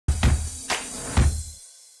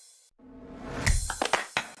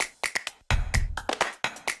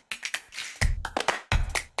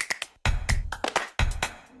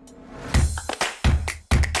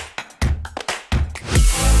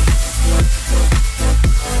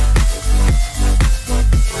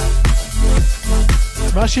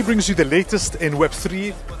Smashy brings you the latest in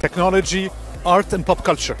Web3, technology, art and pop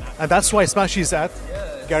culture. And that's why Smashy is at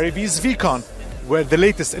Gary Vee's VeeCon, where the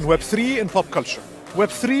latest in Web3 and pop culture.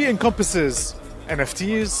 Web3 encompasses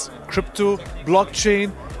NFTs, crypto,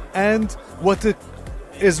 blockchain, and what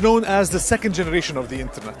is known as the second generation of the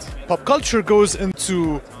internet. Pop culture goes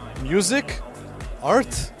into music,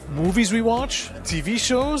 art, movies we watch, TV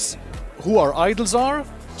shows, who our idols are.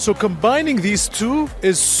 So combining these two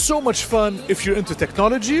is so much fun if you're into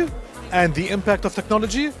technology and the impact of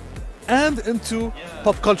technology and into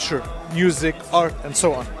pop culture, music, art, and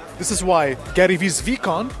so on. This is why Gary Vee's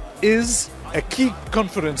VeeCon is a key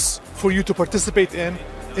conference for you to participate in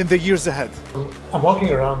the years ahead. I'm walking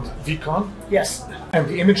around VeeCon. Yes. And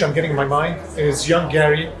the image I'm getting in my mind is young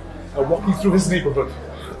Gary walking through his neighborhood.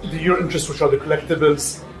 Your interests, which are the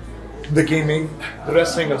collectibles, the gaming, the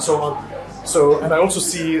wrestling, and so on. So, and I also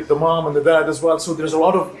see the mom and the dad as well. So there's a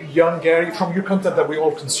lot of young Gary from your content that we all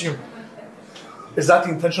consume. Is that the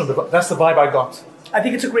intention? That's the vibe I got. I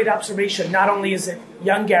think it's a great observation. Not only is it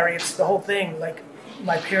young Gary, it's the whole thing. Like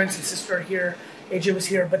my parents and sister are here, AJ was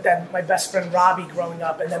here, but then my best friend Robbie growing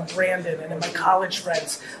up, and then Brandon, and then my college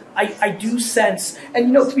friends. I do sense, and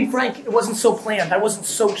you know, to be frank, it wasn't so planned. I wasn't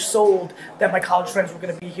so sold that my college friends were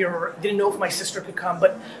going to be here, or didn't know if my sister could come.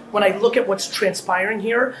 But when I look at what's transpiring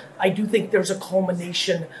here, I do think there's a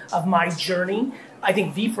culmination of my journey. I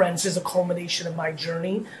think VeeFriends is a culmination of my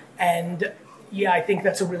journey, and yeah, I think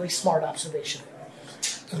that's a really smart observation.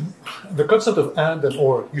 The concept of and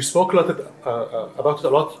or, you spoke a lot about it a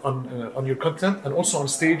lot on your content and also on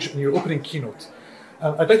stage in your opening keynote.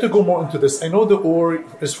 I'd like to go more into this. I know the or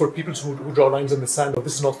is for people who draw lines in the sand, but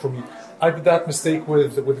this is not for me. I did that mistake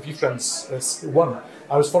with VeeFriends. One,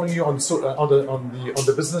 I was following you on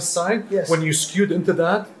the business side. Yes. When you skewed into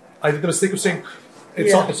that, I did the mistake of saying,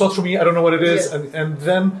 it's not for me. I don't know what it is, and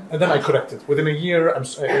then I corrected. Within a year,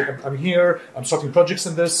 I'm here. I'm starting projects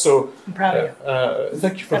in this. So I'm proud of you.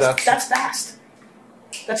 Thank you for that. That's fast.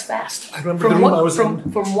 That's fast. I remember the room I was in.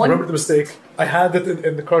 I remember the mistake. I had it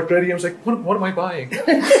in the cart ready. I was like, what am I buying?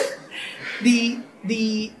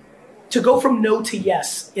 To go from no to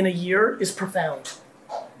yes in a year is profound.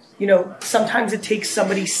 You know, sometimes it takes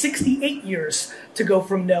somebody 68 years to go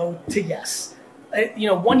from no to yes. You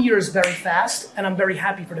know, 1 year is very fast, and I'm very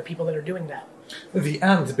happy for the people that are doing that. The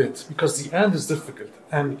and bit, because the and is difficult,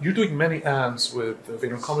 and you're doing many ands with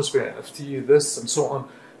Commerce, NFT, this, and so on.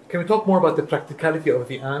 Can we talk more about the practicality of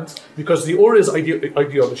the and? Because the or is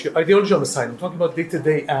ideology on the side. I'm talking about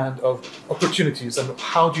day-to-day and of opportunities, and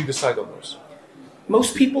how do you decide on those?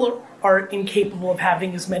 Most people are incapable of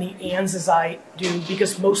having as many ands as I do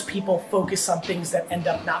because most people focus on things that end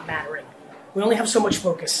up not mattering. We only have so much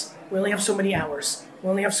focus. We only have so many hours. We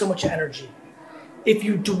only have so much energy. If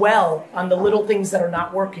you dwell on the little things that are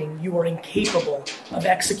not working, you are incapable of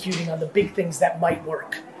executing on the big things that might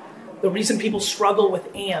work. The reason people struggle with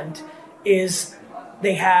and is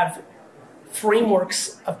they have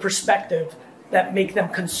frameworks of perspective that make them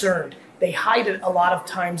concerned. They hide it a lot of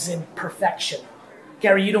times in perfection.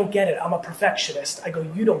 Gary, you don't get it. I'm a perfectionist. I go,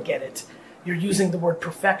 you don't get it. You're using the word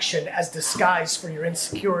perfection as disguise for your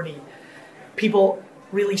insecurity. People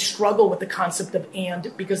really struggle with the concept of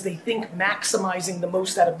and because they think maximizing the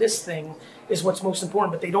most out of this thing is what's most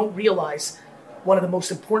important, but they don't realize one of the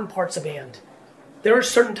most important parts of and. There are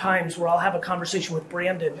certain times where I'll have a conversation with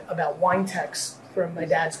Brandon about wine techs from my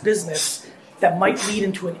dad's business that might lead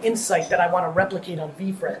into an insight that I want to replicate on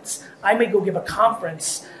VeeFriends. I may go give a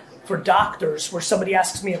conference for doctors where somebody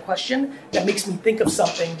asks me a question that makes me think of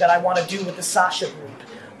something that I want to do with the Sasha group.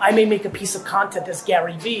 I may make a piece of content as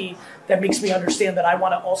Gary Vee that makes me understand that I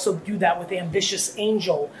want to also do that with Ambitious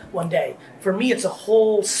Angel one day. For me, it's a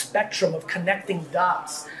whole spectrum of connecting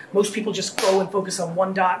dots. Most people just go and focus on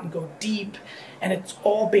one dot and go deep, and it's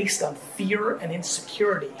all based on fear and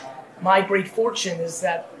insecurity. My great fortune is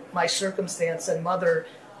that my circumstance and mother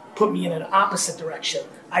put me in an opposite direction.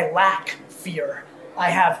 I lack fear. I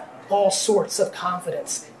have all sorts of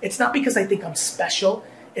confidence. It's not because I think I'm special.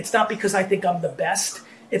 It's not because I think I'm the best.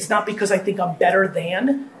 It's not because I think I'm better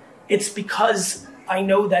than. It's because I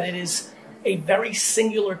know that it is a very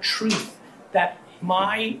singular truth that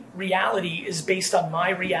my reality is based on my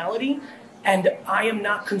reality, and I am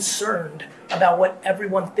not concerned about what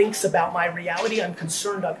everyone thinks about my reality. I'm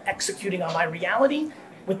concerned on executing on my reality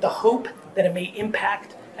with the hope that it may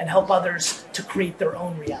impact and help others to create their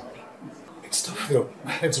own reality. It's tough, though.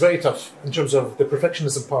 It's very tough in terms of the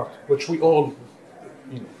perfectionism part, which we all,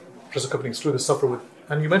 present company excluded, suffer with.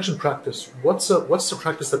 And you mentioned practice. What's the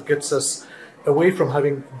practice that gets us away from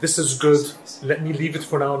having this is good, let me leave it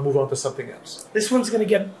for now and move on to something else? This one's going to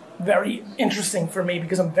get very interesting for me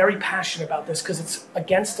because I'm very passionate about this because it's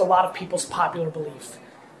against a lot of people's popular belief.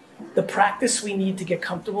 The practice we need to get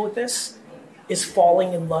comfortable with this is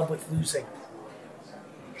falling in love with losing.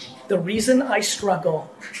 The reason I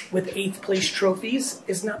struggle with 8th place trophies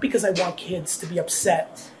is not because I want kids to be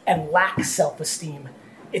upset and lack self-esteem.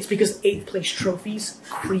 It's because 8th place trophies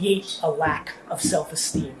create a lack of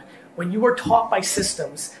self-esteem. When you are taught by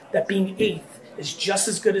systems that being 8th is just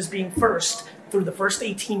as good as being first through the first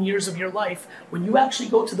 18 years of your life, when you actually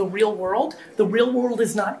go to the real world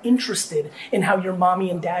is not interested in how your mommy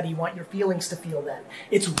and daddy want your feelings to feel then.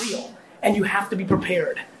 It's real, and you have to be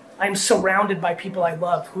prepared. I'm surrounded by people I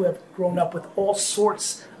love who have grown up with all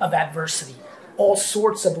sorts of adversity, all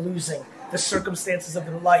sorts of losing, the circumstances of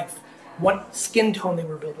their life, what skin tone they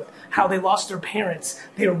were built with, how they lost their parents.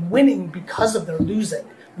 They are winning because of their losing.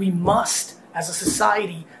 We must, as a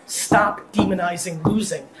society, stop demonizing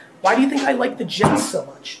losing. Why do you think I like the Jets so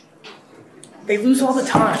much? They lose all the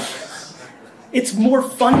time. It's more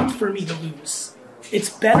fun for me to lose.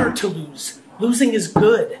 It's better to lose. Losing is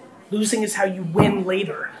good. Losing is how you win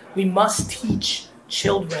later. We must teach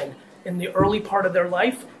children in the early part of their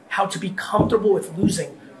life how to be comfortable with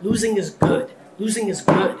losing. Losing is good. Losing is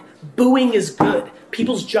good. Booing is good.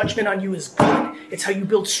 People's judgment on you is good. It's how you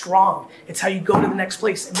build strong. It's how you go to the next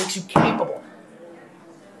place. It makes you capable.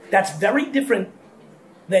 That's very different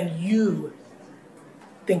than you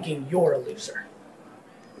thinking you're a loser.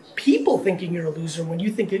 People thinking you're a loser when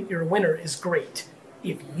you think you're a winner is great.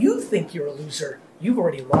 If you think you're a loser, you've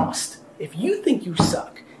already lost. If you think you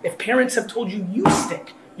suck, if parents have told you you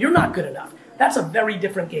stink, you're not good enough, that's a very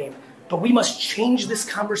different game. But we must change this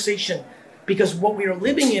conversation because what we are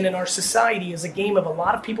living in our society is a game of a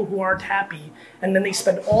lot of people who aren't happy, and then they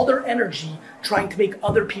spend all their energy trying to make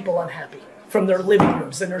other people unhappy from their living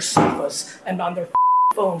rooms and their sofas and on their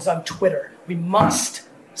phones on Twitter. We must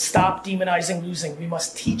stop demonizing losing. We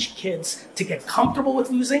must teach kids to get comfortable with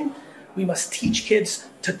losing. We must teach kids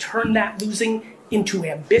to turn that losing into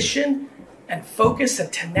ambition and focus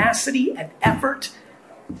and tenacity and effort.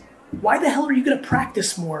 Why the hell are you going to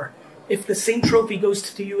practice more if the same trophy goes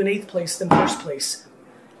to you in 8th place than 1st place?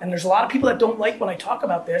 And there's a lot of people that don't like when I talk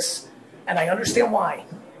about this, and I understand why.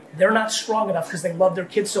 They're not strong enough because they love their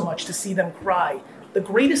kids so much to see them cry. The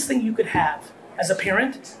greatest thing you could have as a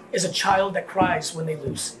parent is a child that cries when they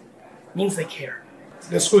lose. It means they care.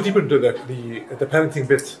 Let's go deeper into the parenting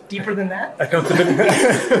bit. Deeper than that? Accountability.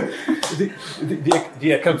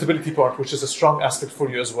 the accountability part, which is a strong aspect for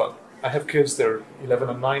you as well. I have kids, they're 11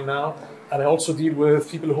 and 9 now, and I also deal with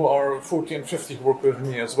people who are 40 and 50 who work with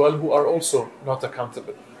me as well, who are also not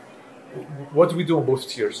accountable. What do we do on both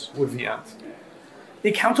tiers with the ant? The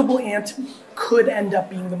accountable ant could end up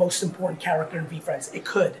being the most important character in VeeFriends. It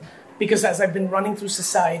could. Because as I've been running through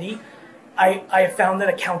society, I have found that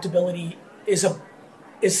accountability is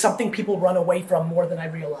something people run away from more than I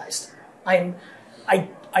realized. I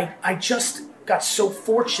just got so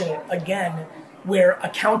fortunate again where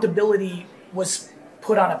accountability was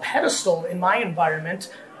put on a pedestal in my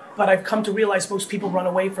environment, but I've come to realize most people run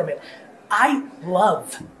away from it. I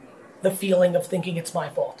love the feeling of thinking it's my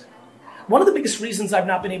fault. One of the biggest reasons I've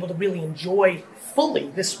not been able to really enjoy fully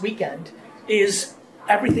this weekend is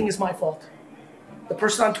everything is my fault. The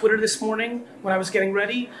person on Twitter this morning, when I was getting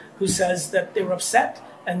ready, who says that they were upset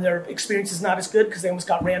and their experience is not as good because they almost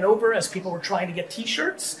got ran over as people were trying to get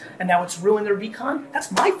t-shirts and now it's ruined their VeeCon,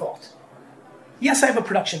 that's my fault. Yes, I have a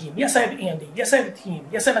production team. Yes, I have Andy. Yes, I have a team.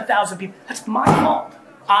 Yes, I have 1,000 people. That's my fault.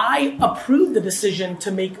 I approved the decision to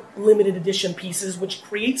make limited edition pieces, which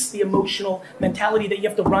creates the emotional mentality that you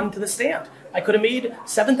have to run to the stand. I could have made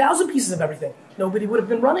 7,000 pieces of everything. Nobody would have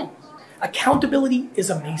been running. Accountability is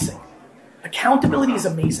amazing. Accountability is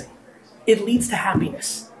amazing. It leads to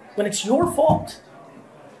happiness. When it's your fault,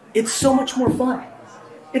 it's so much more fun.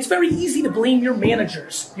 It's very easy to blame your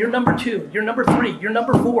managers, your number 2, your number 3, your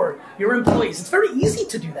number 4, your employees. It's very easy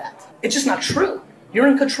to do that. It's just not true. You're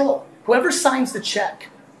in control. Whoever signs the check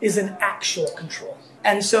is in actual control.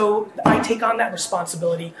 And so I take on that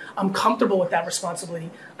responsibility. I'm comfortable with that responsibility.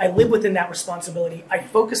 I live within that responsibility. I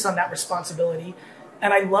focus on that responsibility.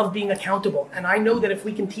 And I love being accountable. And I know that if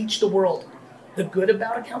we can teach the world the good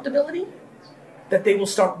about accountability, that they will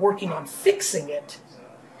start working on fixing it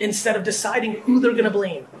instead of deciding who they're going to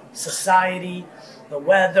blame. Society, the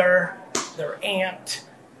weather, their aunt,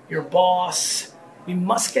 your boss. We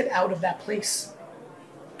must get out of that place.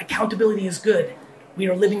 Accountability is good. We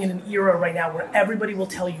are living in an era right now where everybody will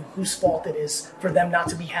tell you whose fault it is for them not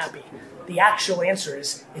to be happy. The actual answer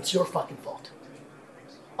is, it's your fucking fault.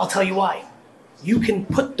 I'll tell you why. You can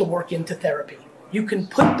put the work into therapy. You can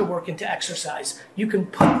put the work into exercise. You can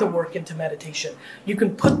put the work into meditation. You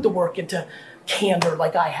can put the work into candor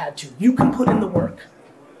like I had to. You can put in the work.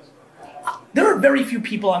 There are very few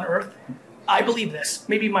people on earth, I believe this,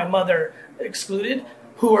 maybe my mother excluded,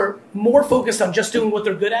 who are more focused on just doing what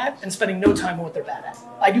they're good at and spending no time on what they're bad at.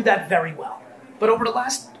 I do that very well. But over the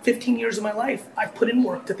last 15 years of my life, I've put in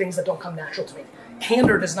work to things that don't come natural to me.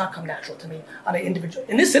 Candor does not come natural to me on an individual.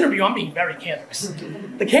 In this interview, I'm being very candorous.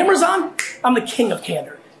 The camera's on, I'm the king of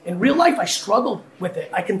candor. In real life, I struggled with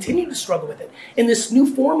it. I continue to struggle with it. In this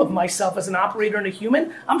new form of myself as an operator and a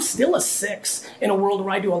human, I'm still a 6 in a world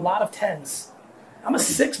where I do a lot of 10s. I'm a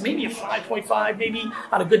 6, maybe a 5.5, maybe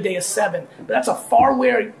on a good day a 7. But that's a far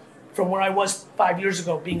way from where I was 5 years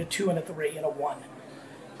ago, being a 2 and a 3 and a 1.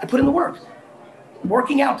 I put in the work.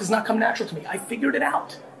 Working out does not come natural to me. I figured it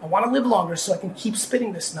out. I want to live longer so I can keep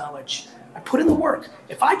spitting this knowledge. I put in the work.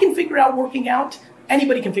 If I can figure out working out,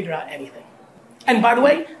 anybody can figure out anything. And by the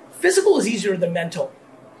way, physical is easier than mental.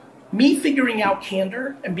 Me figuring out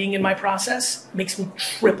candor and being in my process makes me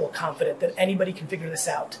triple confident that anybody can figure this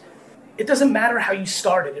out. It doesn't matter how you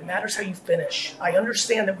started. It matters how you finish. I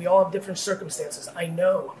understand that we all have different circumstances. I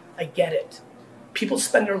know. I get it. People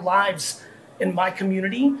spend their lives in my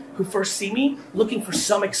community who first see me looking for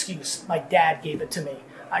some excuse. My dad gave it to me.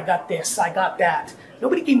 I got this. I got that.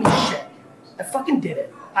 Nobody gave me shit. I fucking did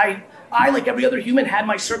it. I, like every other human, had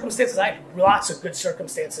my circumstances. I had lots of good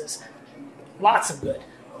circumstances. Lots of good.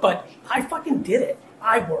 But I fucking did it.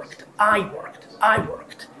 I worked.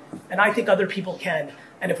 And I think other people can.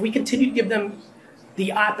 And if we continue to give them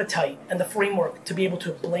the appetite and the framework to be able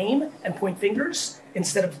to blame and point fingers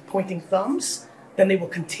instead of pointing thumbs, then they will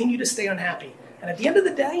continue to stay unhappy. And at the end of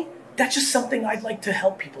the day, that's just something I'd like to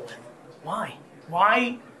help people with. Why?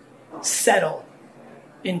 Why settle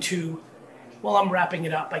into, well, I'm wrapping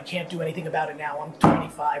it up. I can't do anything about it now. I'm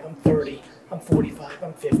 25, I'm 30, I'm 45,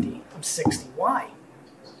 I'm 50, I'm 60. Why?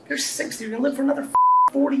 You're 60, you're gonna live for another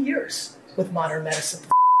 40 years with modern medicine.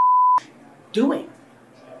 Doing.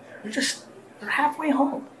 You're halfway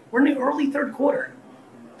home. We're in the early third quarter.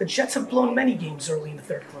 The Jets have blown many games early in the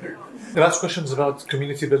third quarter. The last question is about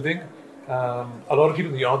community building. A lot of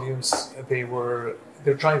people in the audience,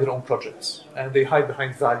 they're trying their own projects and they hide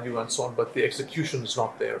behind value and so on, but the execution is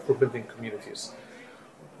not there for building communities.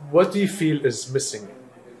 What do you feel is missing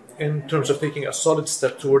in terms of taking a solid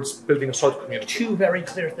step towards building a solid community? Two very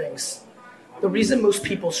clear things. The reason most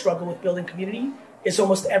people struggle with building community is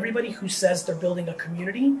almost everybody who says they're building a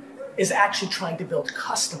community is actually trying to build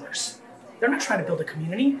customers. They're not trying to build a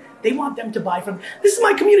community. They want them to buy from, this is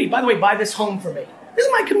my community. By the way, buy this home for me. This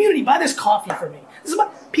is my community. Buy this coffee for me. This is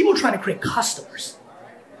people are trying to create customers.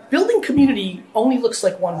 Building community only looks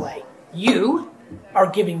like one way. You are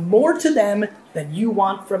giving more to them than you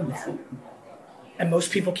want from them. And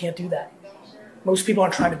most people can't do that. Most people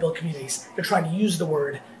aren't trying to build communities. They're trying to use the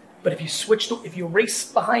word. But if you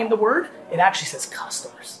erase behind the word, it actually says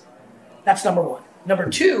customers. That's number one. Number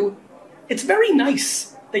two, it's very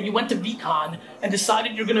nice that you went to VeeCon and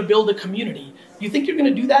decided you're going to build a community. You think you're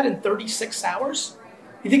going to do that in 36 hours?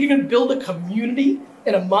 You think you're going to build a community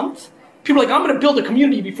in a month? People are like, I'm going to build a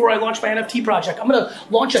community before I launch my NFT project. I'm going to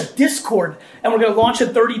launch a Discord and we're going to launch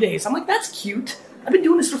in 30 days. I'm like, that's cute. I've been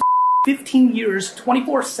doing this for 15 years,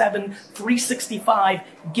 24/7, 365,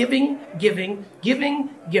 giving.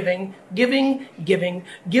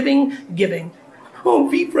 Oh,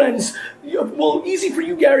 V-Friends. Well, easy for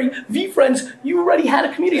you, Gary. V-Friends, you already had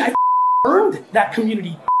a community. I earned that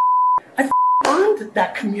community. I earned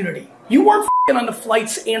that community. You weren't on the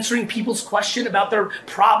flights answering people's question about their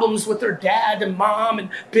problems with their dad and mom and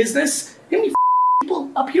business. You know,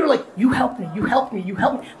 people up here are like, you help me.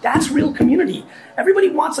 That's real community. Everybody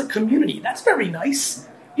wants a community. That's very nice.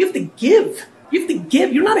 You have to give.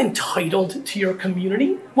 You're not entitled to your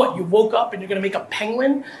community. What, you woke up and you're going to make a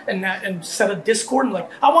penguin and set a Discord and like,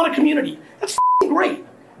 I want a community. That's great.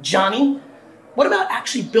 Johnny, what about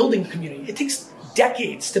actually building a community? It takes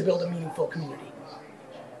decades to build a meaningful community.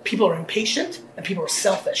 People are impatient and people are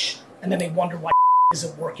selfish. And then they wonder why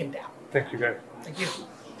isn't working down. Thank you, Gary. Thank you.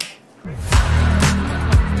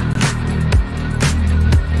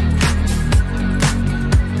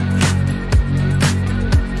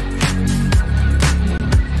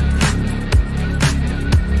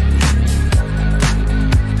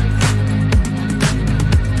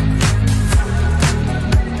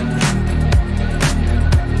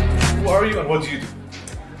 What do you do?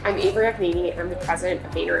 I'm Avery Aknini, and I'm the president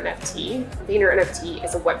of Vayner NFT. Vayner NFT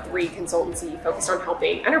is a Web3 consultancy focused on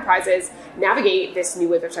helping enterprises navigate this new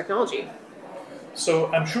wave of technology.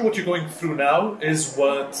 So I'm sure what you're going through now is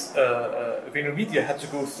what VaynerMedia had to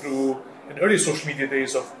go through in early social media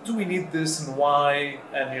days of, do we need this and why?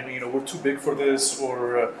 And, we're too big for this,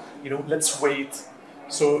 or, let's wait.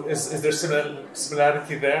 So is there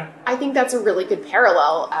similarity there? I think that's a really good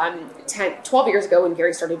parallel. 12 years ago when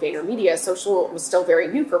Gary started VaynerMedia, social was still very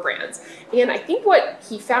new for brands. And I think what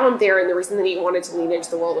he found there, and the reason that he wanted to lean into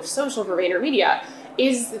the world of social for VaynerMedia,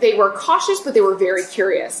 is they were cautious, but they were very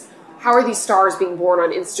curious. How are these stars being born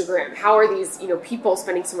on Instagram? How are these people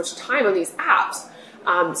spending so much time on these apps?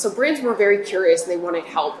 So brands were very curious and they wanted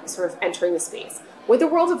help sort of entering the space. With the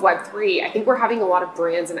world of Web3, I think we're having a lot of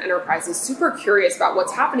brands and enterprises super curious about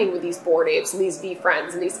what's happening with these Bored Apes and these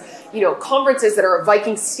VeeFriends and these, conferences that are a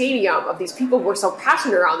Viking Stadium of these people who are so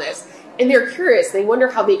passionate around this. And they're curious. They wonder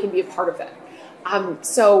how they can be a part of it.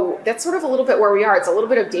 So that's sort of a little bit where we are. It's a little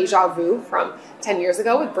bit of deja vu from 10 years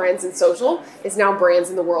ago with brands and social. It's now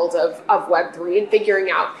brands in the world of Web3 and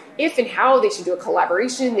figuring out if and how they should do a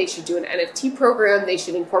collaboration. They should do an NFT program. They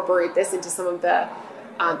should incorporate this into some of the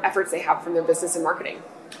efforts they have from their business and marketing.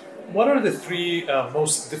 What are the three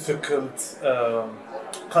most difficult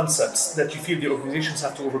concepts that you feel the organizations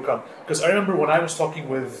have to overcome? Because I remember when I was talking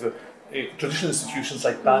with traditional institutions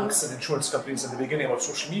like banks and insurance companies in the beginning about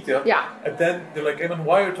social media, and then they're like, Eamon,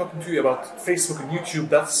 why are you talking to you about Facebook and YouTube?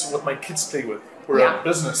 That's what my kids play with. We're a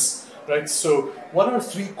business, right? So what are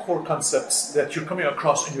three core concepts that you're coming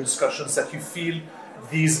across in your discussions that you feel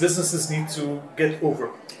these businesses need to get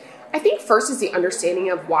over? I think first is the understanding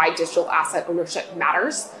of why digital asset ownership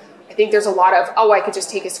matters. I think there's a lot of, I could just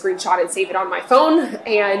take a screenshot and save it on my phone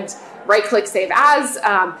and right-click save as.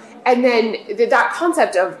 And then that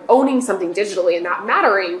concept of owning something digitally and that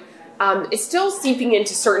mattering is still seeping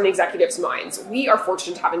into certain executives' minds. We are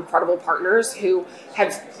fortunate to have incredible partners who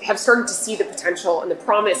have started to see the potential and the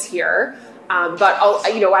promise here. But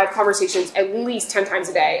I have conversations at least 10 times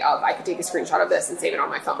a day of I could take a screenshot of this and save it on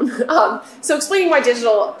my phone. So explaining why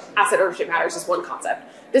digital asset ownership matters is one concept.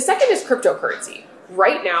 The second is cryptocurrency.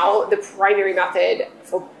 Right now, the primary method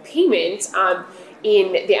for payment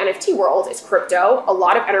in the NFT world is crypto. A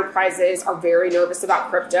lot of enterprises are very nervous about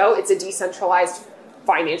crypto. It's a decentralized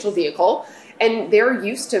financial vehicle. And their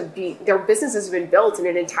businesses have been built in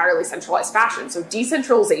an entirely centralized fashion. So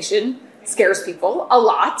decentralization scares people a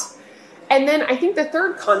lot. And then I think the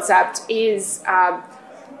third concept is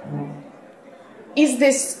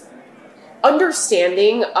this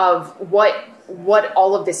understanding of what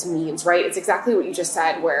all of this means, right? It's exactly what you just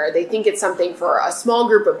said, where they think it's something for a small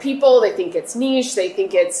group of people. They think it's niche. They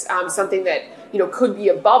think it's something that, could be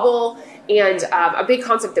a bubble. And a big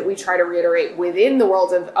concept that we try to reiterate within the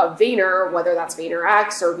world of Vayner, whether that's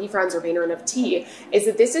VaynerX or VeeFriends or Vayner NFT, is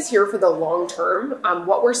that this is here for the long term.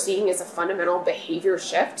 What we're seeing is a fundamental behavior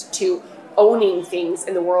shift to owning things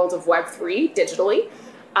in the world of Web3 digitally.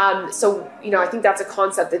 So, I think that's a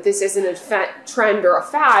concept that this isn't a trend or a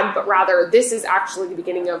fad, but rather this is actually the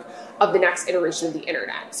beginning of the next iteration of the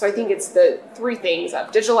internet. So I think it's the three things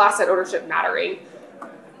of digital asset ownership mattering,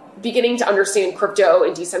 beginning to understand crypto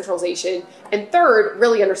and decentralization, and third,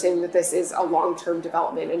 really understanding that this is a long-term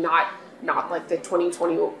development and not like the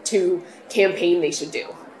 2022 campaign they should do.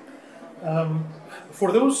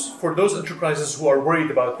 For those enterprises who are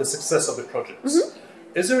worried about the success of the projects,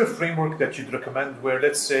 is there a framework that you'd recommend where,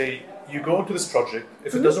 let's say, you go into this project,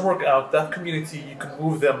 if it doesn't work out, that community, you can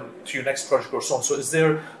move them to your next project or so on. So is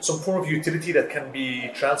there some form of utility that can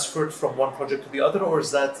be transferred from one project to the other, or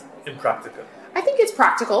is that impractical? I think it's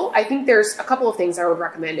practical. I think there's a couple of things I would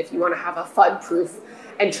recommend if you want to have a FUD-proof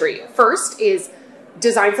entry. First is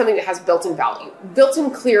design something that has built-in value,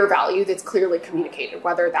 built-in clear value that's clearly communicated,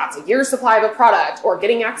 whether that's a year's supply of a product or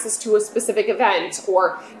getting access to a specific event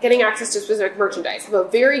or getting access to specific merchandise. Have a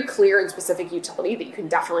very clear and specific utility that you can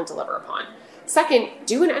definitely deliver upon. Second,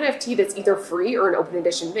 do an NFT that's either free or an open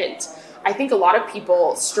edition mint. I think a lot of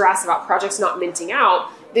people stress about projects not minting out.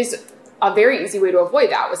 There's a very easy way to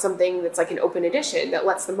avoid that with something that's like an open edition that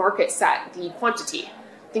lets the market set the quantity.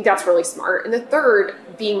 I think that's really smart. And the third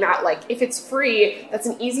being that, like, if it's free, that's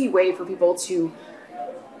an easy way for people to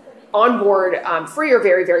onboard, free or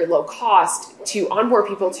very, very low cost, to onboard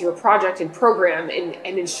people to your project and program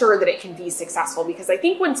and ensure that it can be successful. Because I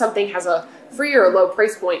think when something has a free or a low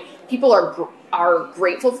price point, people are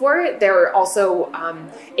grateful for it. They're also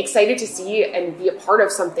excited to see and be a part of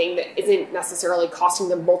something that isn't necessarily costing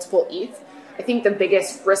them multiple ETH. I think the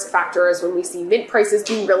biggest risk factor is when we see mint prices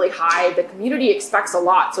being really high, the community expects a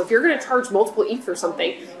lot. So if you're going to charge multiple ETH for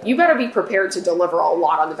something, you better be prepared to deliver a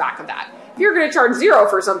lot on the back of that. If you're going to charge 0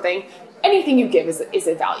 for something, anything you give is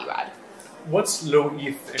a value add. What's low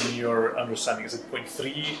ETH in your understanding? Is it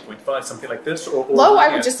 0.3, 0.5, something like this? Or low,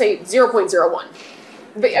 I would just say 0.01.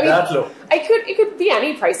 But I mean, that low. It could be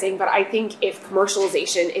any pricing, but I think if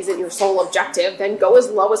commercialization isn't your sole objective, then go as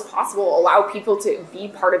low as possible. Allow people to be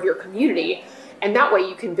part of your community, and that way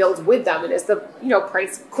you can build with them. And as the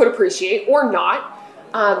price could appreciate or not,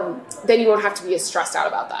 then you won't have to be as stressed out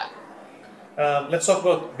about that. Let's talk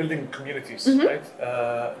about building communities, right?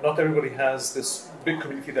 Not everybody has this big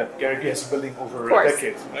community that Gary Vee has been building over a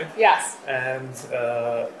decade, right? Yes. And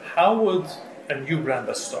how would a new brand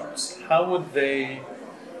that starts,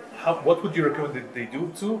 what would you recommend that they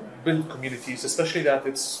do to build communities, especially that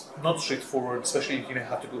it's not straightforward, especially if you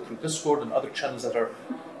have to go through Discord and other channels that are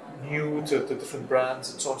new to different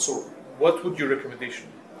brands and so on. So what would your recommendation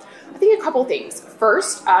be? I think a couple things.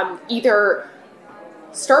 First, either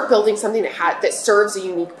start building something that serves a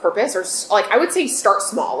unique purpose, or I would say start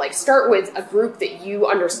small. Start with a group that you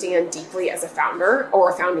understand deeply as a founder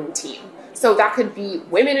or a founding team. So that could be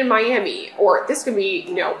women in Miami, or this could be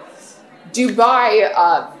Dubai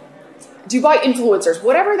influencers,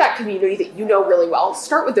 whatever that community that you know really well.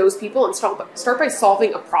 Start with those people and start by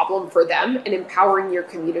solving a problem for them and empowering your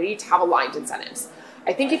community to have aligned incentives.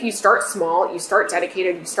 I think if you start small, you start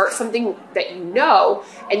dedicated, you start something that you know,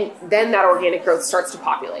 and then that organic growth starts to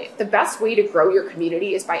populate. The best way to grow your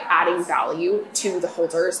community is by adding value to the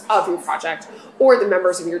holders of your project or the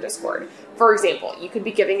members of your Discord. For example, you could be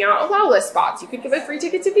giving out allow list spots. You could give a free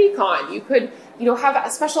ticket to VeeCon. You could, have a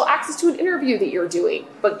special access to an interview that you're doing.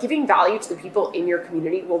 But giving value to the people in your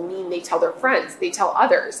community will mean they tell their friends, they tell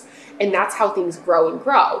others, and that's how things grow and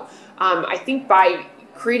grow. I think by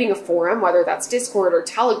creating a forum, whether that's Discord or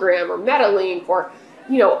Telegram or MetaLink or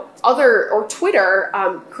or Twitter,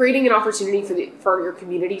 creating an opportunity for your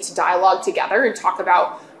community to dialogue together and talk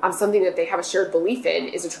about something that they have a shared belief in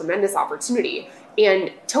is a tremendous opportunity.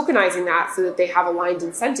 And tokenizing that so that they have aligned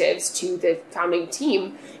incentives to the founding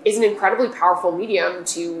team is an incredibly powerful medium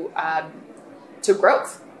to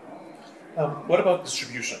growth. What about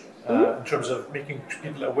distribution in terms of making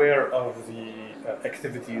people aware of the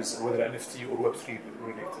activities, whether NFT or Web3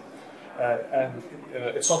 related? And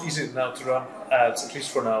it's not easy now to run ads, at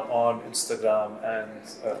least for now, on Instagram and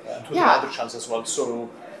Twitter and other channels as well. So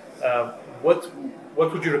what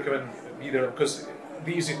would you recommend either? Because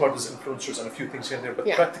the easy part is influencers and a few things here and there, but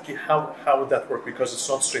practically how would that work? Because it's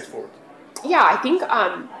not straightforward. Yeah, I think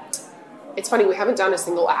it's funny, we haven't done a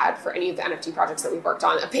single ad for any of the NFT projects that we've worked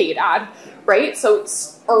on, a paid ad, right? So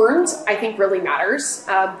it's earned, I think, really matters,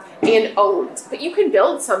 and owned. But you can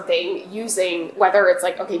build something using, whether it's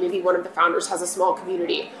maybe one of the founders has a small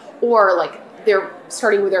community, or they're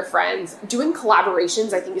starting with their friends. Doing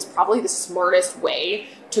collaborations, I think, is probably the smartest way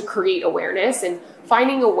to create awareness, and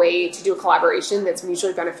finding a way to do a collaboration that's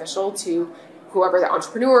mutually beneficial to whoever the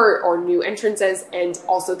entrepreneur or new entrant is, and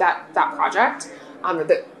also that project,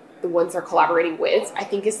 the ones they're collaborating with, I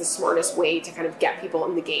think is the smartest way to kind of get people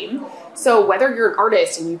in the game. So whether you're an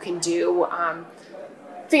artist and you can do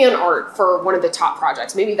fan art for one of the top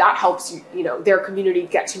projects, maybe that helps their community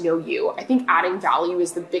get to know you. I think adding value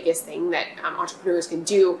is the biggest thing that entrepreneurs can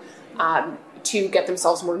do to get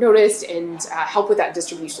themselves more noticed and help with that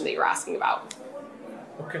distribution that you're asking about.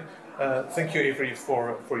 Okay. Thank you, Avery,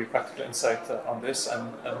 for your practical insight on this, and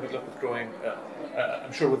good luck with growing.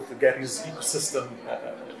 I'm sure with Gary's ecosystem,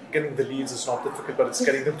 getting the leads is not difficult, but it's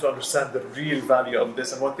getting them to understand the real value of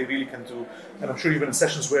this and what they really can do. And I'm sure you've been in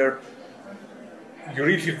sessions where you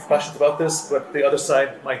really feel passionate about this, but the other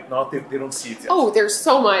side might not. They don't see it yet. Oh, there's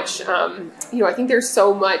so much. I think there's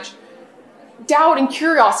so much doubt and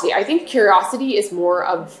curiosity. I think curiosity is more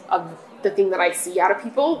of the thing that I see out of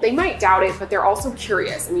people. They might doubt it, but they're also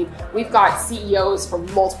curious. I mean, we've got CEOs from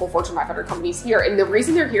multiple Fortune 500 companies here, and the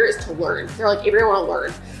reason they're here is to learn. They're like, Avery, I want to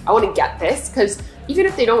learn. I want to get this, because even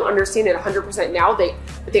if they don't understand it 100% now,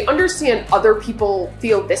 they understand other people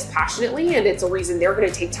feel this passionately, and it's a reason they're going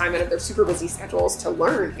to take time out of their super busy schedules to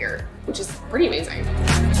learn here, which is pretty amazing.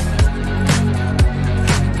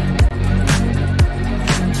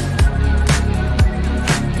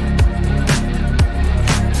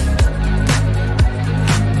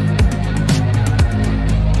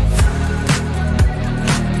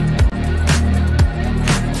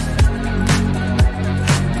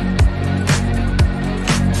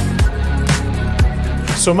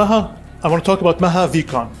 So Maha, I want to talk about Maha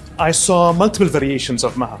VeeCon. I saw multiple variations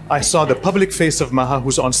of Maha. I saw the public face of Maha,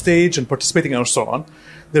 who's on stage and participating and so on.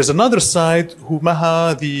 There's another side, who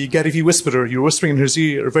Maha, the Gary Vee whisperer, you're whispering in his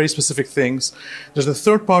ear very specific things. There's the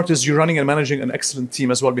third part, is you're running and managing an excellent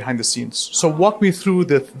team as well behind the scenes. So walk me through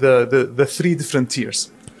the three different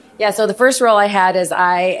tiers. Yeah, so the first role I had is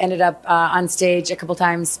I ended up on stage a couple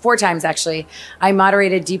times, 4 times actually. I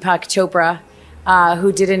moderated Deepak Chopra,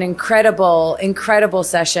 who did an incredible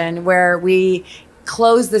session where we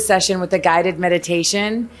closed the session with a guided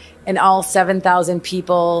meditation, and all 7,000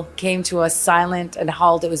 people came to a silent and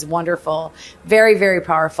halt. It was wonderful. Very, very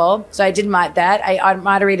powerful. So I did that. I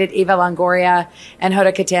moderated Eva Longoria and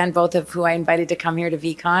Hoda Katan, both of who I invited to come here to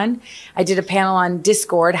VeeCon. I did a panel on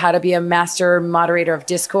Discord, how to be a master moderator of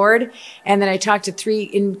Discord. And then I talked to 3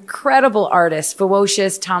 incredible artists,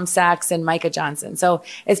 Ferocious, Tom Sachs, and Micah Johnson. So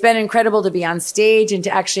it's been incredible to be on stage and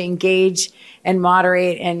to actually engage and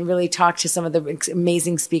moderate and really talk to some of the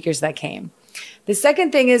amazing speakers that came. The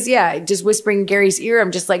second thing is, just whispering in Gary's ear.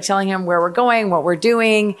 I'm just like telling him where we're going, what we're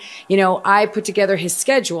doing. You know, I put together his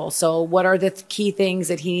schedule. So what are the key things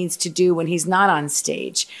that he needs to do when he's not on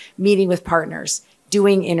stage? Meeting with partners,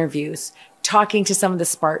 doing interviews, talking to some of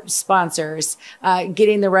the sponsors,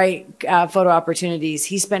 getting the right photo opportunities.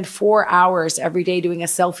 He spent 4 hours every day doing a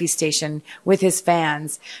selfie station with his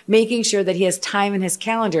fans, making sure that he has time in his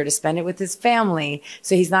calendar to spend it with his family.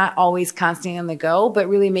 So he's not always constantly on the go, but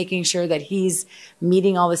really making sure that he's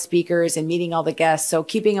meeting all the speakers and meeting all the guests. So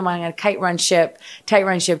keeping him on a tight run ship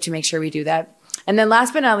to make sure we do that. And then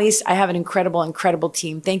last but not least, I have an incredible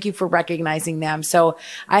team. Thank you for recognizing them. So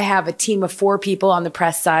I have a team of 4 people on the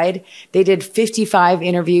press side. They did 55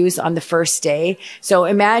 interviews on the first day. So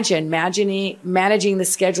imagine managing the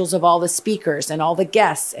schedules of all the speakers and all the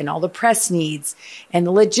guests and all the press needs and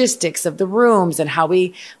the logistics of the rooms and how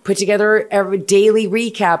we put together a daily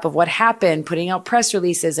recap of what happened, putting out press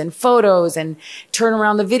releases and photos and turn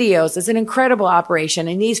around the videos. It's an incredible operation.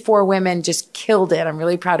 And these 4 women just killed it. I'm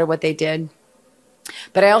really proud of what they did.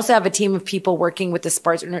 But I also have a team of people working with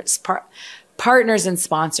the partners and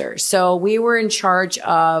sponsors. So we were in charge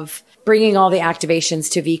of bringing all the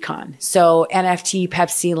activations to VeeCon. So NFT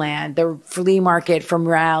Pepsi Land, the flea market from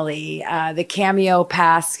Rally, the Cameo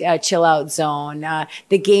Pass chill out zone,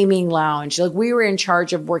 the gaming lounge. Like, we were in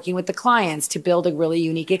charge of working with the clients to build a really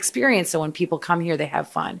unique experience. So when people come here, they have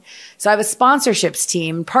fun. So I have a sponsorships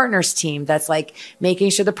team, partners team that's like making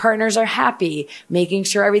sure the partners are happy, making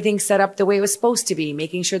sure everything's set up the way it was supposed to be,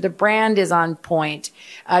 making sure the brand is on point,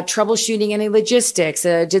 troubleshooting any logistics.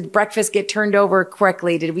 Did breakfast get turned over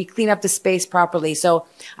correctly? Did we clean up the space properly? So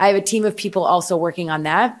I have a team of people also working on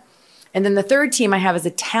that. And then the third team I have is a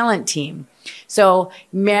talent team. So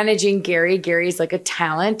managing Gary's like a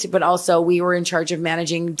talent, but also we were in charge of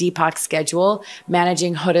managing Deepak's schedule,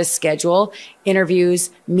 managing Hoda's schedule, interviews,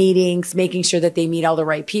 meetings, making sure that they meet all the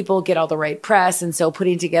right people, get all the right press. And so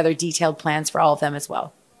putting together detailed plans for all of them as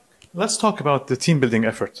well. Let's talk about the team building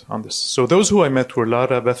effort on this. So those who I met were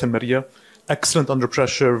Lara, Beth, and Maria. Excellent under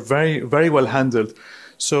pressure, very, very well handled.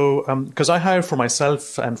 So, because I hire for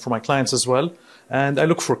myself and for my clients as well, and I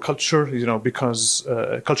look for culture, because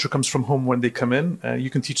culture comes from home when they come in. You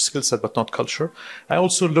can teach skill set, but not culture. I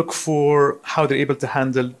also look for how they're able to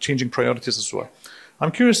handle changing priorities as well.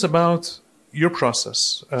 I'm curious about your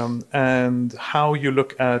process and how you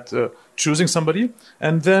look at choosing somebody,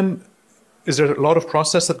 and then is there a lot of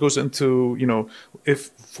process that goes into, if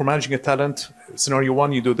for managing a talent, scenario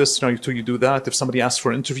 1, you do this, scenario 2, you do that. If somebody asks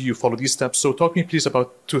for an interview, you follow these steps. So talk to me, please,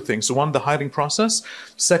 about 2 things. 1, the hiring process.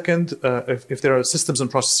 Second, if there are systems and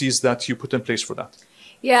processes that you put in place for that.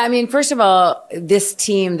 Yeah, I mean, first of all, this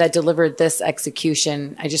team that delivered this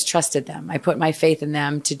execution, I just trusted them. I put my faith in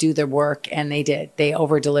them to do their work, and they did. They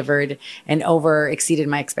over-delivered and over-exceeded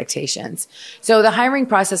my expectations. So the hiring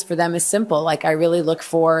process for them is simple. Like, I really look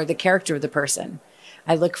for the character of the person.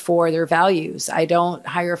 I look for their values. I don't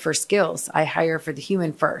hire for skills. I hire for the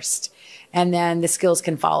human first, and then the skills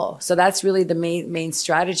can follow. So that's really the main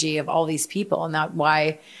strategy of all these people, and that's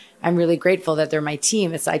why I'm really grateful that they're my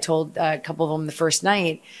team. I told a couple of them the first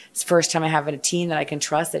night, it's the first time I have a team that I can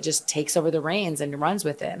trust that just takes over the reins and runs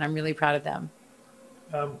with it. And I'm really proud of them.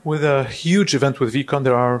 With a huge event with VeeCon,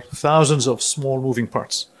 there are thousands of small moving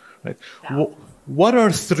parts, right? What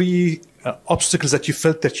are 3 obstacles that you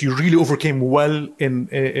felt that you really overcame well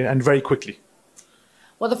and very quickly?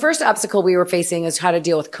 Well, the first obstacle we were facing is how to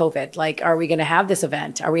deal with COVID. Like, are we going to have this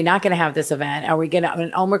event? Are we not going to have this event? Are we going to,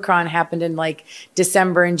 when Omicron happened in like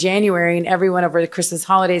December and January, and everyone over the Christmas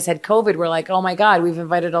holidays had COVID, we're like, oh my God, we've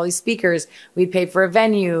invited all these speakers. We paid for a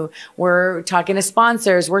venue. We're talking to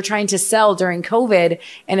sponsors. We're trying to sell during COVID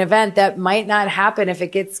an event that might not happen if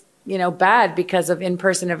it gets bad because of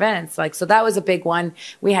in-person events. Like, so that was a big one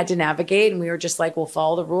we had to navigate. And we were just like, we'll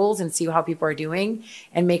follow the rules and see how people are doing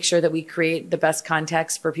and make sure that we create the best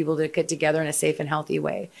context for people to get together in a safe and healthy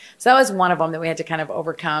way. So that was one of them that we had to kind of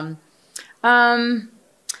overcome.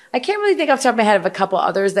 I can't really think off the top of my head of a couple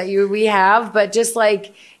others that we have, but just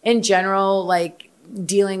like in general, like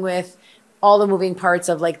dealing with all the moving parts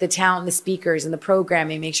of like the talent, the speakers and the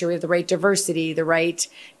programming, make sure we have the right diversity, the right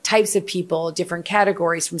types of people, different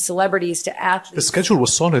categories from celebrities to athletes. The schedule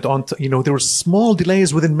was solid on, there were small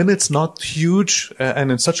delays within minutes, not huge.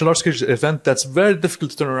 And in such a large scale event, that's very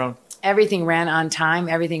difficult to turn around. Everything ran on time.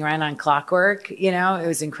 Everything ran on clockwork. It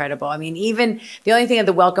was incredible. I mean, even the only thing at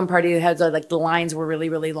the welcome party had like the lines were really,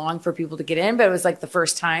 really long for people to get in, but it was like the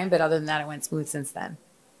first time. But other than that, it went smooth since then.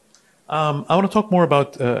 I want to talk more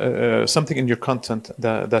about something in your content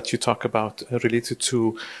that you talk about related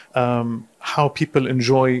to how people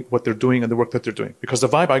enjoy what they're doing and the work that they're doing. Because the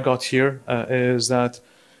vibe I got here is that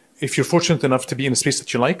if you're fortunate enough to be in a space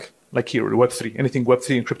that you like here, Web3, anything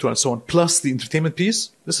Web3 and crypto and so on, plus the entertainment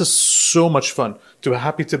piece, this is so much fun to be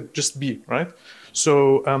happy to just be, right?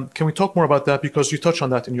 So can we talk more about that? Because you touch on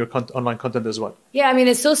that in your online content as well. Yeah, I mean,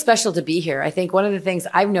 it's so special to be here. I think one of the things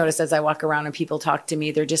I've noticed as I walk around and people talk to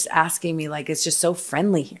me, they're just asking me, like, it's just so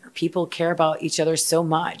friendly here. People care about each other so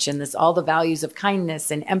much. And this all the values of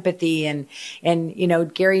kindness and empathy. And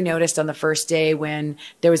Gary noticed on the first day when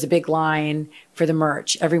there was a big line for the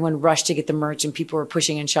merch. Everyone rushed to get the merch and people were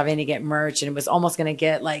pushing and shoving to get merch. And it was almost going to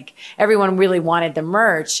get like, everyone really wanted the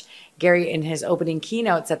merch. Gary, in his opening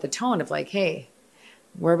keynote, set the tone of like, hey,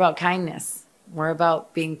 we're about kindness. We're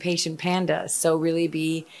about being patient pandas. So really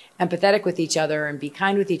be empathetic with each other and be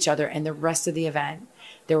kind with each other. And the rest of the event,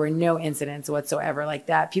 there were no incidents whatsoever like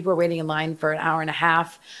that. People were waiting in line for an hour and a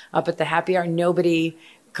half up at the happy hour. Nobody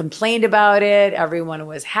complained about it. Everyone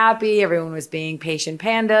was happy. Everyone was being patient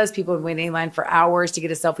pandas. People were waiting in line for hours to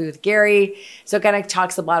get a selfie with Gary. So it kind of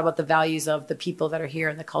talks a lot about the values of the people that are here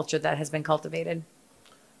and the culture that has been cultivated.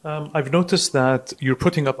 I've noticed that you're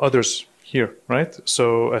putting up others here, right?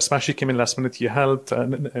 So Smashy came in last minute, he helped.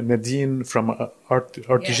 Nadine from Art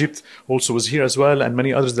Egypt also was here as well, and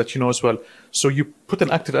many others that you know as well. So you put an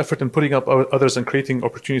active effort in putting up others and creating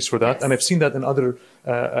opportunities for that. Yes. And I've seen that in other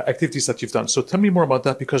activities that you've done. So tell me more about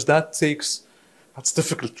that, because that's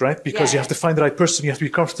difficult, right? Because you have to find the right person, you have to be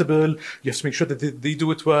comfortable, you have to make sure that they do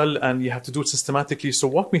it well, and you have to do it systematically. So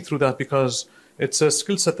walk me through that, because it's a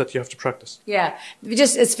skill set that you have to practice. Yeah,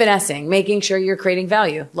 it's finessing, making sure you're creating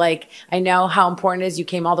value. Like, I know how important it is. You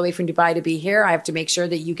came all the way from Dubai to be here. I have to make sure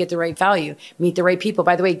that you get the right value, meet the right people.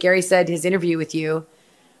 By the way, Gary said his interview with you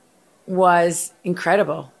was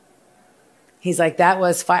incredible. He's like, that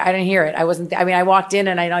was fine. I didn't hear it. I walked in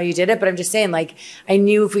and I know you did it, but I'm just saying, like, I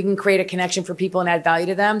knew if we can create a connection for people and add value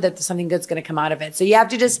to them, that something good's going to come out of it. So you have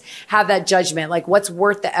to just have that judgment, like what's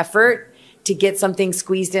worth the effort to get something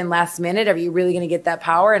squeezed in last minute. Are you really going to get that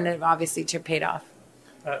power? And it obviously paid off.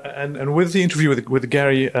 And with the interview with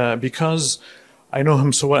Gary, because I know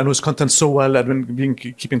him so well, I know his content so well, I've been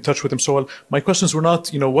keeping in touch with him so well. My questions were not,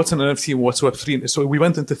 what's an NFT, what's Web3. So we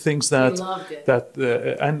went into things that,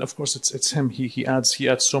 and of course it's him. He adds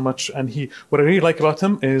so much. And what I really like about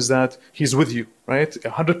him is that he's with you, right?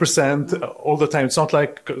 100% all the time. It's not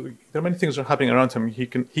like there are many things that are happening around him. He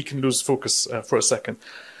can lose focus for a second.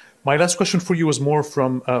 My last question for you was more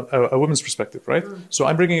from a woman's perspective, right? So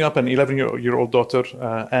I'm bringing up an 11-year-old daughter,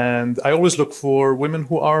 and I always look for women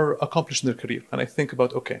who are accomplished in their career. And I think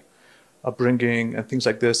about, upbringing and things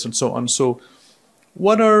like this and so on. So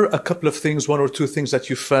what are a couple of things, one or two things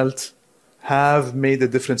that you felt have made a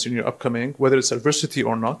difference in your upcoming, whether it's adversity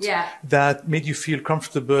or not, that made you feel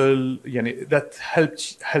comfortable, that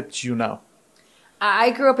helped you now?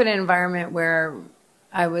 I grew up in an environment where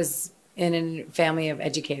I was in a family of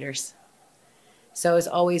educators. So I was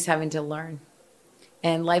always having to learn.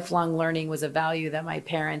 And lifelong learning was a value that my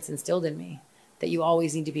parents instilled in me, that you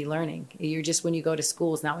always need to be learning. You're just, when you go to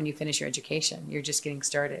school, it's not when you finish your education. You're just getting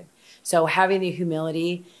started. So having the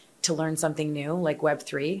humility to learn something new, like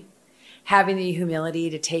Web3, having the humility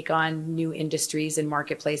to take on new industries and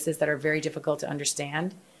marketplaces that are very difficult to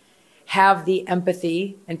understand, have the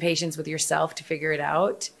empathy and patience with yourself to figure it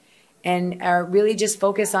out, and really just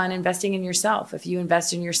focus on investing in yourself. If you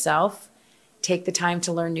invest in yourself, take the time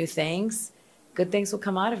to learn new things, good things will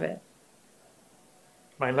come out of it.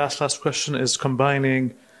 My last question is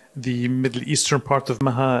combining the Middle Eastern part of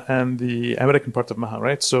Maha and the American part of Maha,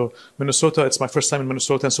 right? So Minnesota, it's my first time in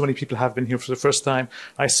Minnesota, and so many people have been here for the first time.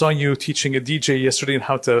 I saw you teaching a DJ yesterday on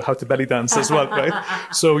how to belly dance as well, right?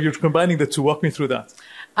 So you're combining the two. Walk me through that.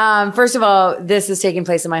 First of all, this is taking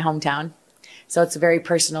place in my hometown. So it's a very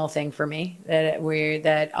personal thing for me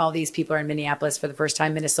that all these people are in Minneapolis for the first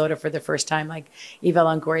time, Minnesota for the first time. Like Eva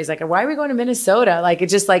Longori's like, why are we going to Minnesota? Like,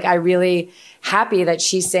 it's just like, I really happy that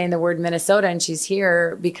she's saying the word Minnesota and she's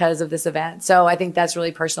here because of this event. So I think that's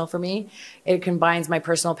really personal for me. It combines my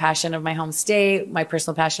personal passion of my home state, my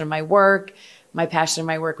personal passion of my work, my passion in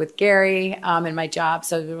my work with Gary and my job.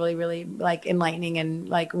 So it was really, really like enlightening and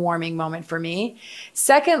like warming moment for me.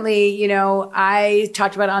 Secondly, you know, I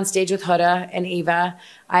talked about it on stage with Huda and Eva.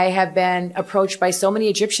 I have been approached by so many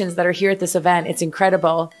Egyptians that are here at this event. It's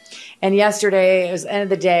incredible. And yesterday, it was the end of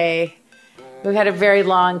the day. We've had a very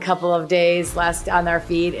long couple of days last on our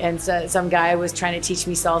feet, and so some guy was trying to teach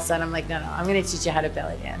me salsa, and I'm like, no, I'm going to teach you how to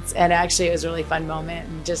belly dance. And actually, it was a really fun moment,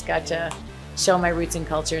 and just got to show my roots and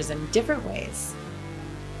cultures in different ways.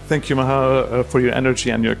 Thank you, Maha, for your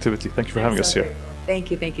energy and your activity. Thank you for having us here.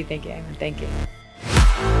 Thank you, Ayman. Thank you.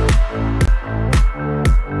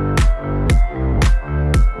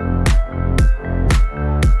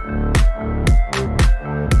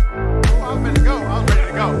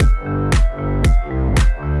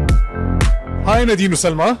 Hi Nadine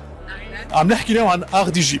وسلمى. عم نحكي اليوم عن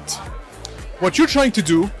Art d'Egypte. What you're trying to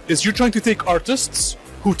do is you're trying to take artists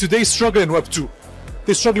who today struggle in Web 2.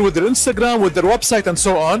 They struggle with their Instagram, with their website and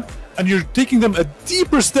so on, and you're taking them a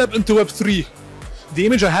deeper step into Web 3. The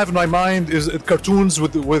image I have in my mind is cartoons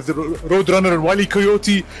with Roadrunner and Wile E.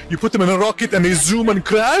 Coyote. You put them in a rocket and they zoom and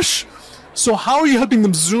crash. So how are you helping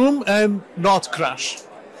them zoom and not crash?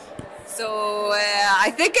 So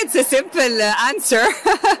I think it's a simple answer.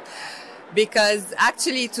 Because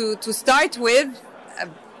actually, to start with,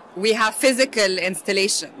 we have physical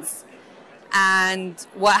installations. And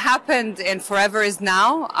what happened in Forever Is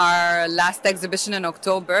Now, our last exhibition in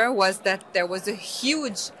October, was that there was a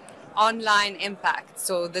huge online impact.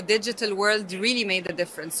 So the digital world really made a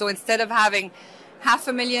difference. So instead of having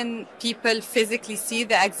 500,000 people physically see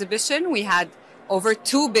the exhibition, we had over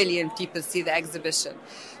 2 billion people see the exhibition.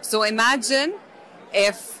 So imagine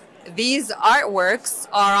if these artworks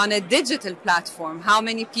are on a digital platform, how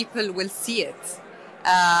many people will see it?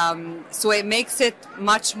 So it makes it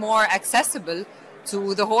much more accessible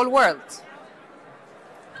to the whole world.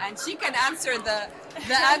 And she can answer the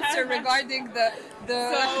answer regarding the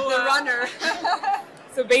runner.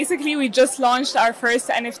 So basically, we just launched our first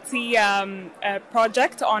NFT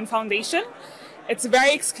project on Foundation. It's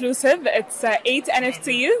very exclusive. It's 8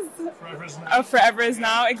 NFTs. Forever Is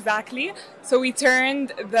Now, exactly. So we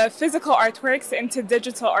turned the physical artworks into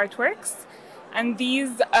digital artworks, and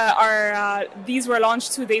these were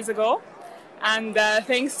launched 2 days ago. And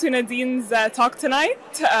thanks to Nadine's talk tonight,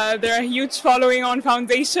 there are a huge following on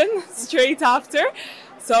Foundation straight after.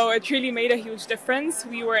 So it really made a huge difference.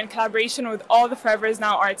 We were in collaboration with all the Forever Is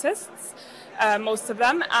Now artists, most of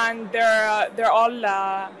them, and they're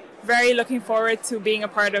all very looking forward to being a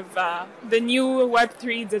part of the new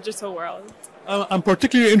Web3 digital world. I'm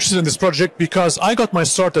particularly interested in this project because I got my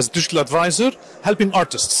start as digital advisor helping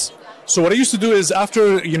artists. So what I used to do is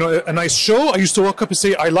after a nice show, I used to walk up and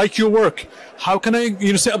say, I like your work. How can I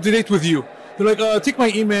stay up to date with you? They're like, take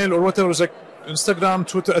my email or whatever. It was like Instagram,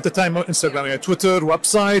 Twitter, at the time, Instagram, Twitter,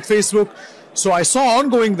 website, Facebook. So I saw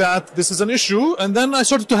ongoing that this is an issue, and then I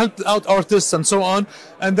started to help out artists and so on,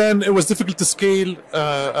 and then it was difficult to scale,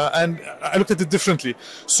 and I looked at it differently.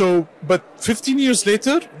 So, but 15 years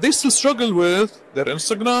later, they still struggle with their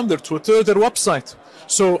Instagram, their Twitter, their website.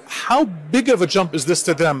 So how big of a jump is this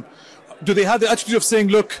to them? Do they have the attitude of saying,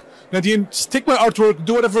 look, Nadine, just take my artwork,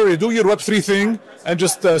 do whatever, do your Web3 thing, and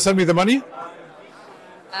just send me the money?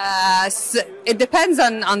 So it depends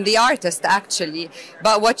on the artist, actually.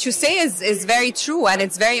 But what you say is very true, and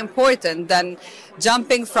it's very important. And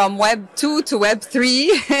jumping from Web 2 to Web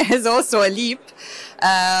 3 is also a leap.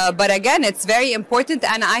 But again, it's very important.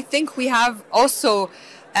 And I think we have also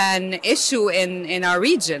an issue in our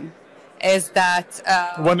region, is that...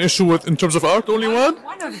 one issue in terms of art, only one?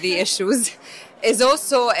 One of the issues is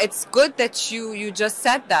also, it's good that you just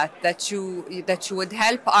said that you would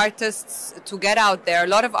help artists to get out there. A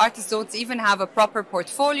lot of artists don't even have a proper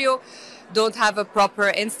portfolio, don't have a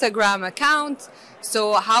proper Instagram account.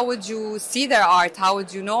 So how would you see their art? How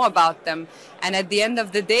would you know about them? And at the end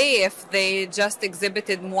of the day, if they just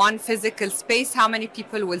exhibited one physical space, how many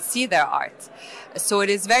people will see their art? So it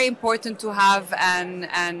is very important to have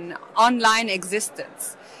an online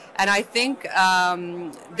existence. And I think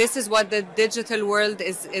this is what the digital world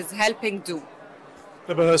is helping do.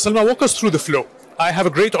 Salma, walk us through the flow. I have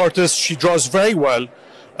a great artist. She draws very well.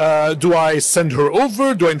 Do I send her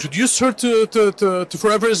over? Do I introduce her to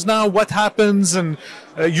Forever Is Now? What happens? And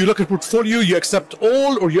you look at portfolio, you accept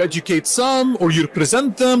all, or you educate some, or you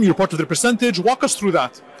present them, you're part of the percentage. Walk us through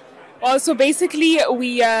that. Well, so basically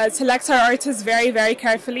we select our artists very, very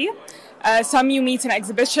carefully. Some you meet in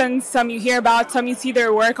exhibitions, some you hear about, some you see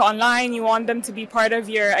their work online. You want them to be part of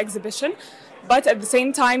your exhibition. But at the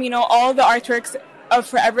same time, all the artworks of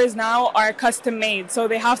Forevers now are custom made. So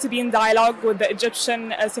they have to be in dialogue with the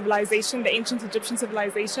Egyptian civilization, the ancient Egyptian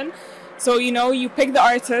civilization. So, you know, you pick the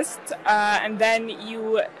artist and then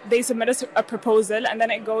they submit a proposal, and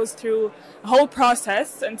then it goes through a whole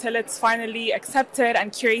process until it's finally accepted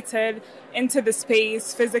and curated into the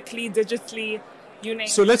space, physically, digitally, you name it.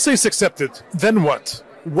 So let's say it's accepted. Then what?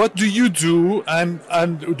 What do you do?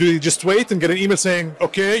 And do you just wait and get an email saying,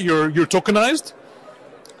 okay, you're tokenized?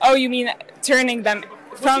 Oh, you mean turning them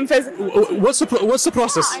from physical? What's the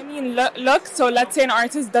process? I mean, look, so let's say an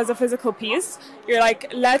artist does a physical piece. You're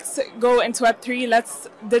like, let's go into Web3, let's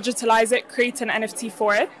digitalize it, create an NFT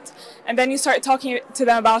for it. And then you start talking to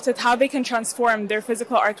them about it, how they can transform their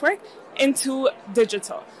physical artwork into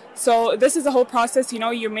digital. So this is a whole process, you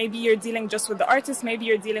know, maybe you're dealing just with the artist, maybe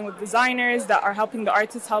you're dealing with designers that are helping the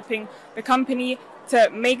artist, helping the company to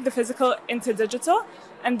make the physical into digital.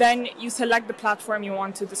 And then you select the platform you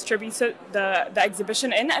want to distribute the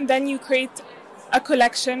exhibition in, and then you create a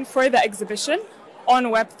collection for the exhibition on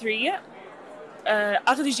Web3,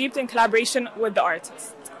 Egypt in collaboration with the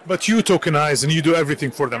artist. But you tokenize and you do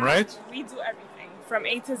everything for them, right? We do everything from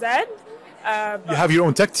A to Z. You have your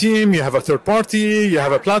own tech team, you have a third party, you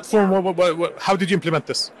have a platform. How did you implement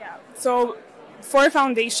this? Yeah. So for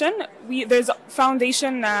Foundation, there's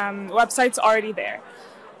Foundation websites already there.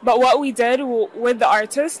 But what we did with the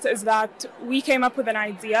artist is that we came up with an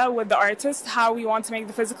idea with the artist how we want to make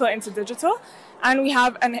the physical into digital. And we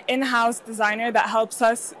have an in-house designer that helps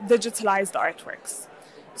us digitalize the artworks.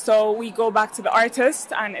 So we go back to the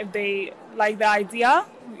artist, and if they like the idea,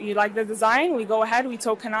 you like the design, we go ahead, we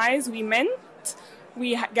tokenize, we mint,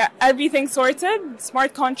 we get everything sorted,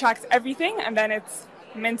 smart contracts, everything, and then it's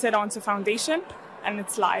minted onto Foundation, and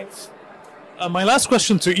it's live. My last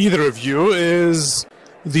question to either of you is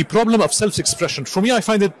the problem of self-expression. For me, I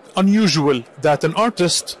find it unusual that an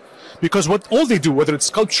artist, because all they do, whether it's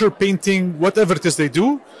sculpture, painting, whatever it is they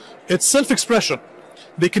do, it's self-expression.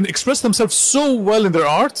 They can express themselves so well in their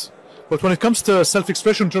art, but when it comes to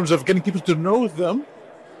self-expression in terms of getting people to know them,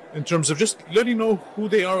 in terms of just letting know who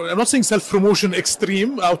they are, I'm not saying self-promotion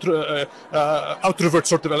extreme, outrovert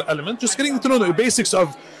sort of element, just getting to know the basics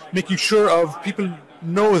of making sure of people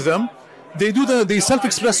know them. They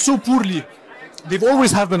self-express so poorly. They've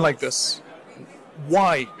always have been like this.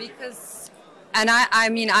 Why? Because, and I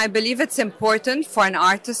mean, I believe it's important for an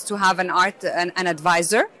artist to have an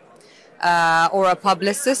advisor or a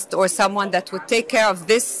publicist or someone that would take care of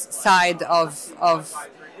this side of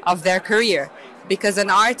their career. Because an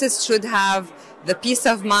artist should have the peace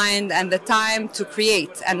of mind and the time to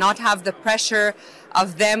create and not have the pressure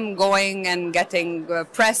of them going and getting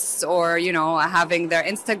press or, you know, having their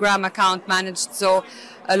Instagram account managed. So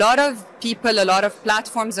a lot of people, a lot of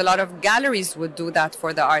platforms, a lot of galleries would do that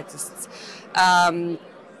for the artists.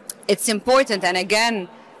 It's important. And again,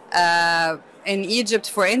 in Egypt,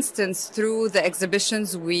 for instance, through the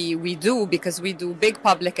exhibitions we do, because we do big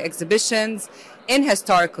public exhibitions in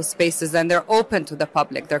historical spaces, and they're open to the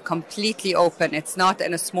public. They're completely open. It's not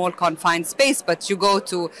in a small confined space, but you go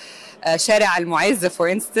to Shari al-Mu'izz, for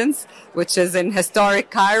instance, which is in historic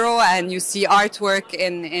Cairo, and you see artwork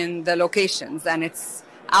in the locations, and it's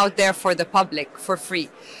out there for the public for free.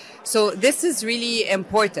 So this is really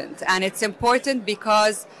important, and it's important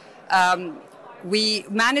because we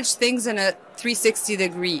manage things in a 360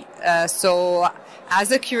 degree. So as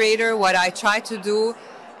a curator, what I try to do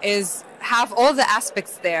is have all the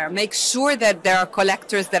aspects there. Make sure that there are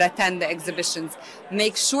collectors that attend the exhibitions.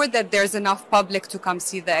 Make sure that there's enough public to come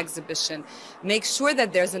see the exhibition. Make sure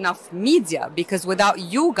that there's enough media, because without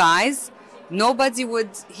you guys, nobody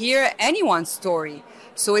would hear anyone's story.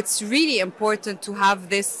 So it's really important to have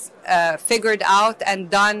this figured out and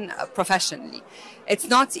done professionally. It's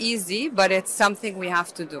not easy, but it's something we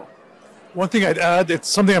have to do. One thing I'd add, it's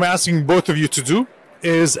something I'm asking both of you to do,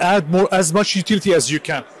 is add as much utility as you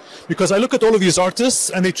can. Because I look at all of these artists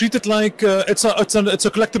and they treat it like it's a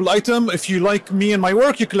collectible item. If you like me and my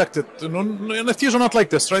work, you collect it. NFTs are not like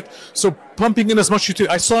this, right? So pumping in as much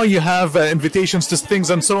utility. I saw you have invitations to things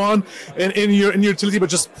and so on in your utility, but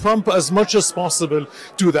just pump as much as possible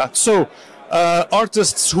to that. So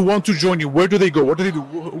artists who want to join you, where do they go? What do they do?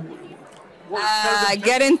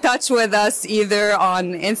 Get in touch with us either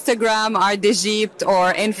on Instagram, @Egypt,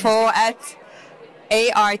 or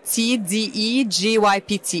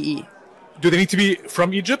info@ARTDEGYPTE. Do they need to be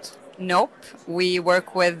from Egypt? Nope. We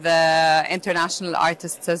work with international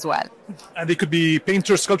artists as well. And they could be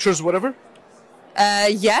painters, sculptors, whatever?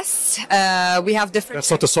 Yes. We have different...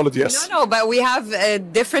 That's not a solid yes. No, but we have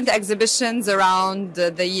different exhibitions around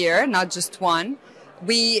the year, not just one.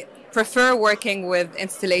 We prefer working with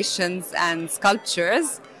installations and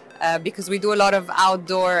sculptures, because we do a lot of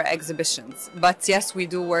outdoor exhibitions. But yes, we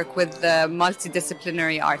do work with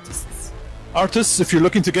multidisciplinary artists. Artists, if you're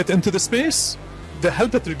looking to get into the space, the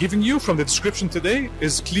help that they're giving you from the description today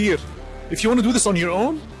is clear. If you want to do this on your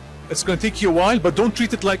own, it's going to take you a while, but don't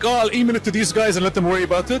treat it like, oh, I'll email it to these guys and let them worry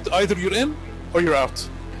about it. Either you're in or you're out.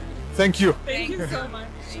 Thank you. Thank you so much.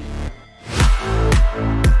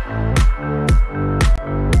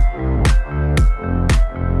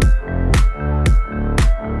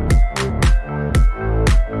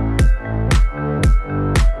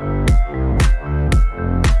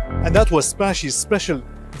 And that was Smashy's special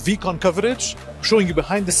VeeCon coverage, showing you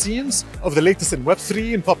behind the scenes of the latest in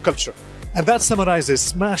Web3 and pop culture. And that summarizes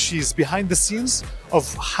Smashy's behind the scenes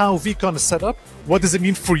of how VeeCon is set up, what does it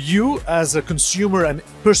mean for you as a consumer and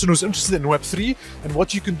person who's interested in Web3, and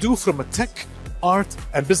what you can do from a tech, art,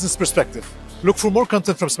 and business perspective. Look for more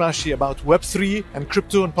content from Smashy about Web3 and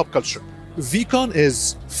crypto and pop culture. VeeCon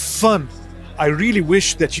is fun. I really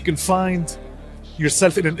wish that you can find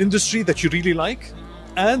yourself in an industry that you really like,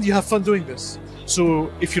 and you have fun doing this.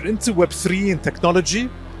 So if you're into Web3 and technology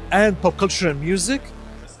and pop culture and music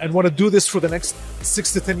and want to do this for the next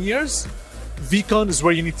 6 to 10 years, VeeCon is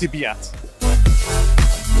where you need to be at.